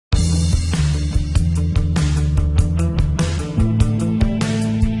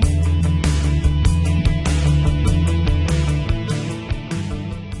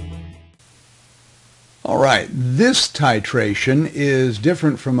right, this titration is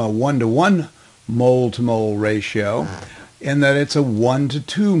different from a 1-to-1 mole-to-mole ratio in that it's a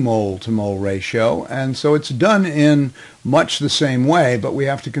 1-to-2 mole-to-mole ratio, and so it's done in much the same way, but we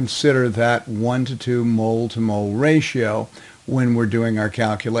have to consider that 1-to-2 mole-to-mole ratio when we're doing our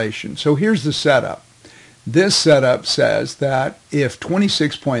calculation. So here's the setup. This setup says that if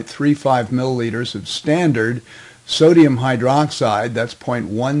 26.35 milliliters of standard sodium hydroxide, that's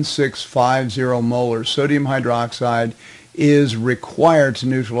 0.1650 molar sodium hydroxide, is required to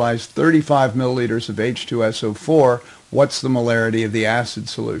neutralize 35 milliliters of H2SO4, what's the molarity of the acid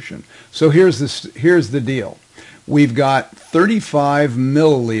solution? So here's the deal. We've got 35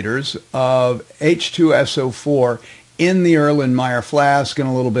 milliliters of H2SO4 in the Erlenmeyer flask and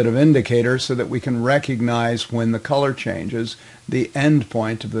a little bit of indicator so that we can recognize when the color changes, the end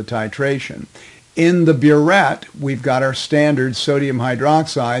point of the titration. In the burette, we've got our standard sodium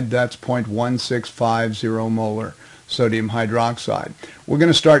hydroxide, that's 0.1650 molar sodium hydroxide. We're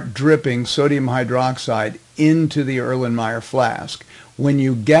going to start dripping sodium hydroxide into the Erlenmeyer flask. When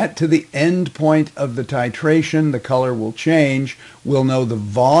you get to the end point of the titration, the color will change. We'll know the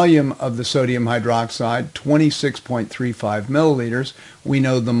volume of the sodium hydroxide, 26.35 milliliters. We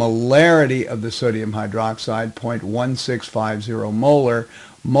know the molarity of the sodium hydroxide, 0.1650 molar.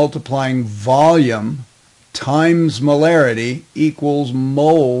 Multiplying volume times molarity equals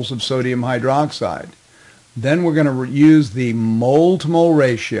moles of sodium hydroxide. Then we're going to use the mole-to-mole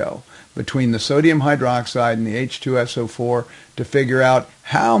ratio between the sodium hydroxide and the H2SO4 to figure out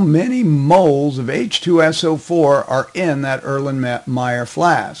how many moles of H2SO4 are in that Erlenmeyer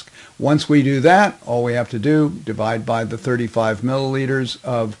flask. Once we do that, all we have to do, divide by the 35 milliliters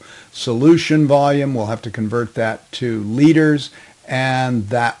of solution volume. We'll have to convert that to liters, and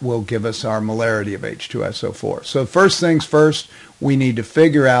that will give us our molarity of H2SO4. So first things first, we need to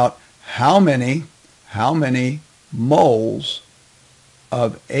figure out how many moles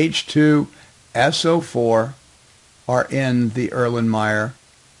of H2SO4 are in the Erlenmeyer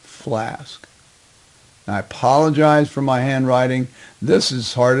flask. Now, I apologize for my handwriting. This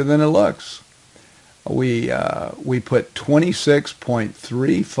is harder than it looks. We put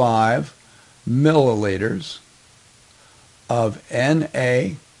 26.35 milliliters of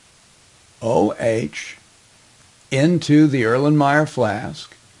NaOH into the Erlenmeyer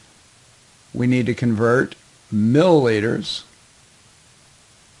flask. We need to convert milliliters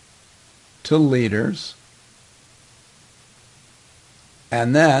to liters,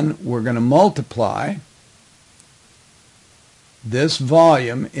 and then we're going to multiply this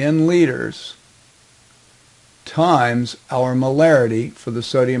volume in liters times our molarity for the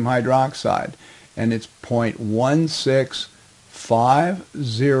sodium hydroxide, and it's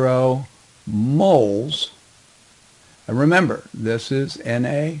 0.1650 moles. And remember, this is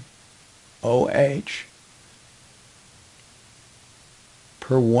NaOH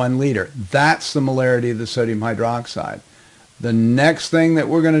per 1 liter. That's the molarity of the sodium hydroxide. The next thing that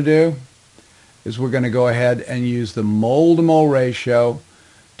we're going to do is we're going to go ahead and use the mole-to-mole ratio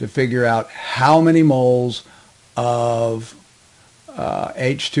to figure out how many moles of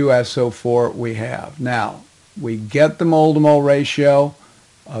H2SO4 we have. Now, we get the mole-to-mole ratio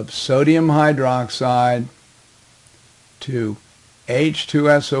of sodium hydroxide to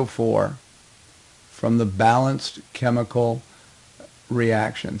H2SO4 from the balanced chemical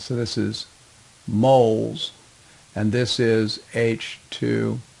reaction. So this is moles, and this is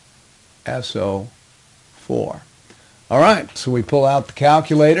H2SO4. All right, so we pull out the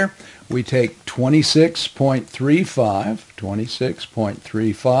calculator. We take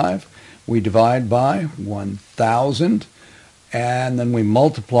 26.35, we divide by 1,000, and then we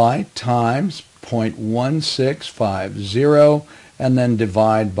multiply times 0.1650, and then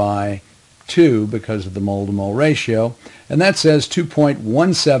divide by 2 because of the mole-to-mole ratio, and that says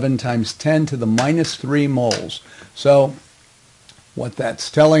 2.17 times 10 to the minus 3 moles. So what that's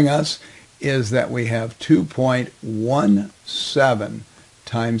telling us is that we have 2.17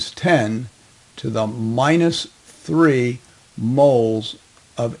 times 10 to the minus 3 moles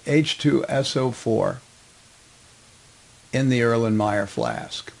of H2SO4 in the Erlenmeyer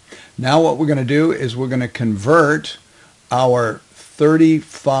flask. Now what we're going to do is we're going to convert our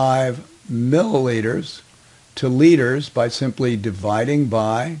 35 milliliters to liters by simply dividing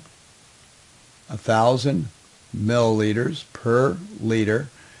by 1,000 milliliters per liter,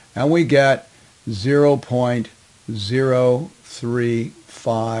 and we get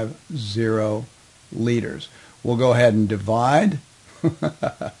 0.0350 liters. We'll go ahead and divide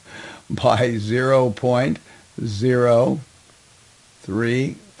by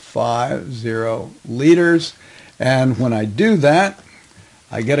 0.0350 liters, and when I do that,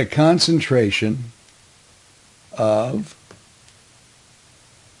 I get a concentration of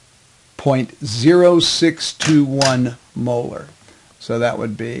 0.0621 molar. So that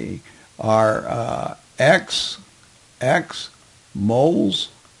would be our X moles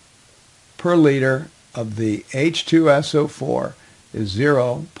per liter of the H2SO4 is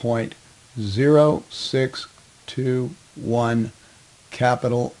 0.0621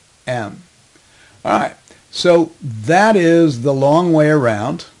 capital M. All right, so that is the long way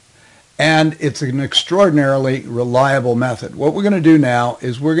around, and it's an extraordinarily reliable method. What we're going to do now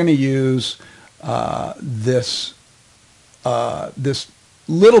is we're going to use this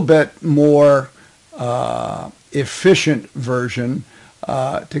little bit more efficient version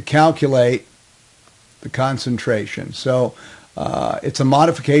to calculate the concentration. So it's a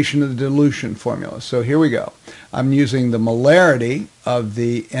modification of the dilution formula. So here we go. I'm using the molarity of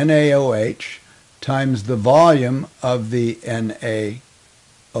the NaOH times the volume of the NaOH,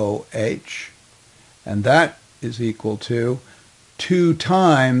 and that is equal to 2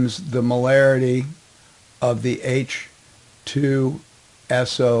 times the molarity of the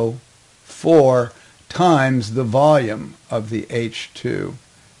H2SO4 times the volume of the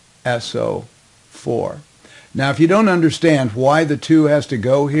H2SO4. Now, if you don't understand why the 2 has to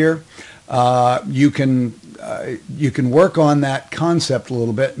go here, you can work on that concept a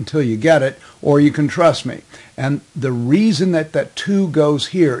little bit until you get it, or you can trust me. And the reason that that 2 goes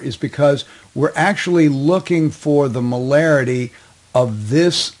here is because we're actually looking for the molarity of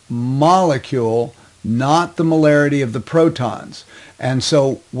this molecule, not the molarity of the protons. And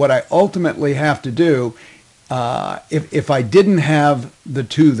so what I ultimately have to do, if I didn't have the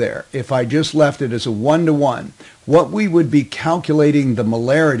 2 there, if I just left it as a 1-to-1, what we would be calculating the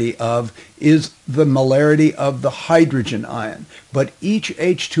molarity of is the molarity of the hydrogen ion. But each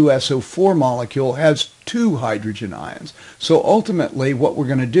H2SO4 molecule has 2 hydrogen ions. So ultimately what we're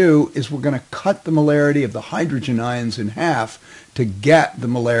going to do is we're going to cut the molarity of the hydrogen ions in half to get the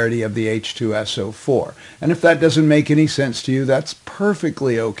molarity of the H2SO4. And if that doesn't make any sense to you, that's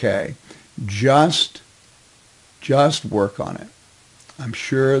perfectly okay. Just work on it. I'm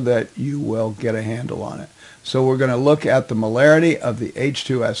sure that you will get a handle on it. So we're going to look at the molarity of the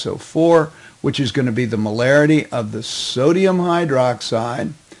H2SO4, which is going to be the molarity of the sodium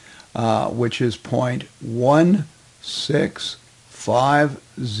hydroxide, which is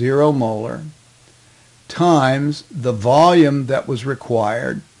 0.1650 molar, times the volume that was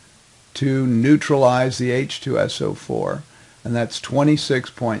required to neutralize the H2SO4, and that's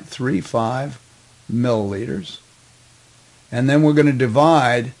 26.35 milliliters. And then we're going to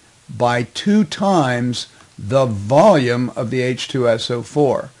divide by 2 times the volume of the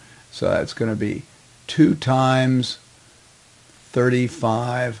H2SO4. So that's going to be 2 times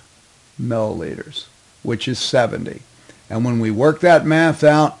 35 milliliters, which is 70. And when we work that math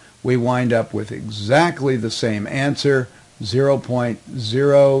out, we wind up with exactly the same answer,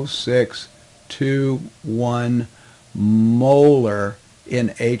 0.0621 molar in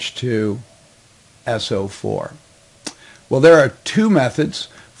H2SO4. Well, there are 2 methods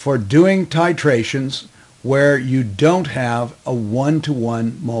for doing titrations where you don't have a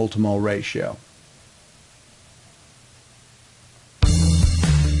 1-to-1 mole-to-mole ratio.